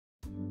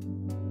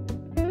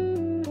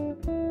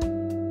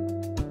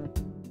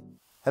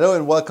Hello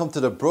and welcome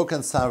to the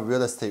Broken Sound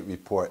Real Estate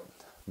Report.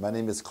 My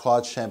name is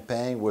Claude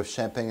Champagne with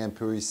Champagne and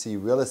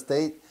Parisi Real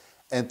Estate,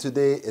 and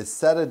today is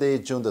Saturday,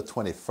 June the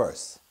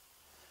 21st.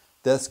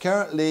 There's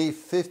currently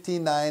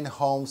 59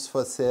 homes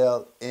for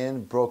sale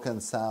in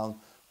Broken Sound,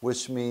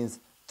 which means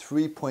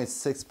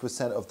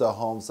 3.6% of the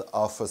homes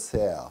are for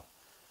sale.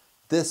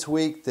 This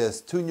week,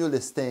 there's two new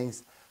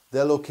listings.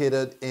 They're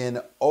located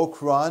in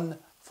Oak Run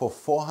for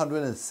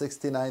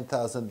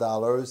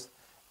 $469,000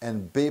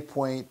 and Bay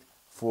Point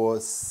for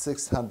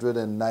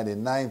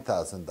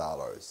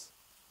 $699,000.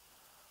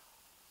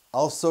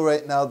 Also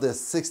right now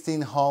there's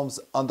 16 homes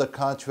under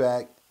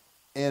contract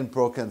in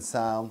Broken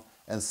Sound,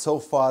 and so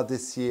far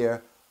this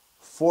year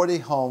 40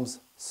 homes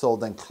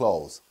sold and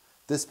closed.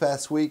 This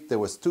past week there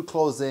was two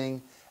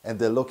closing and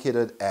they're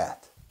located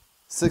at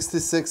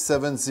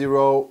 6670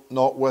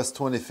 Northwest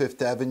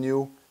 25th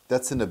Avenue.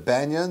 That's in the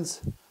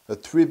Banyans. A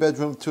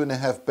 3-bedroom,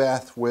 2.5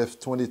 bath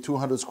with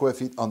 2,200 square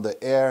feet on the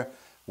air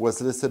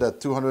was listed at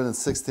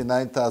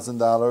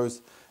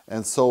 $269,000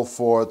 and sold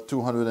for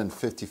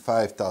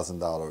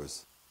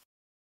 $255,000.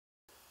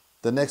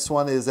 The next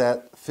one is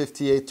at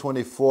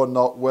 5824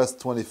 Northwest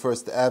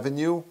 21st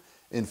Avenue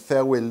in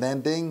Fairway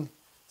Landing.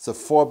 It's a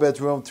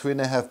 4-bedroom,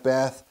 3.5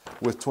 bath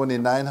with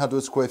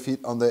 2,900 square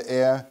feet on the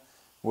air.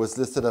 Was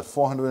listed at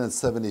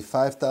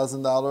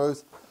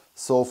 $475,000,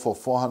 sold for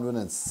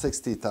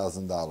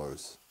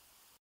 $460,000.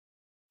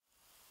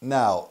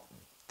 Now,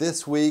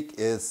 this week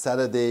is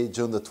Saturday,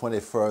 June the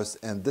 21st,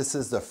 and this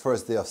is the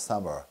first day of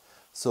summer.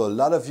 So a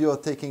lot of you are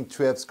taking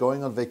trips,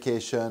 going on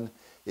vacation.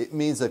 It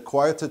means a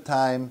quieter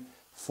time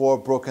for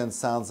Broken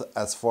Sounds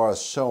as far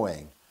as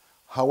showing.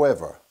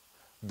 However,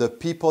 the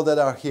people that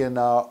are here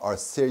now are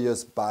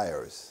serious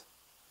buyers.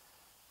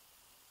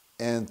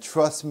 And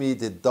trust me,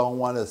 they don't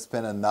want to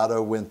spend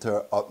another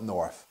winter up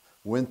north.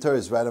 Winter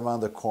is right around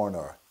the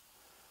corner.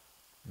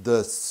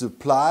 The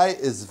supply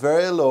is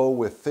very low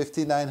with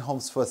 59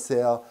 homes for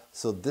sale,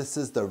 so this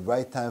is the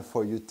right time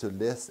for you to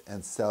list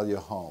and sell your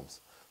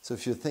homes. So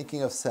if you're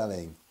thinking of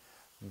selling,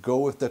 go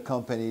with the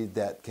company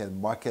that can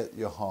market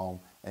your home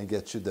and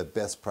get you the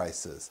best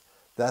prices.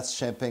 That's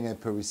Champagne and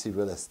Parisi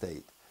Real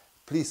Estate.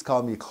 Please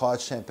call me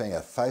Claude Champagne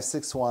at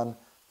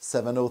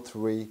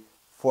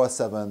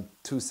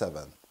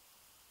 561-703-4727.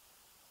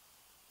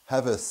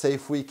 Have a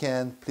safe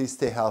weekend, please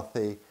stay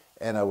healthy,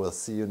 and I will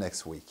see you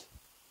next week.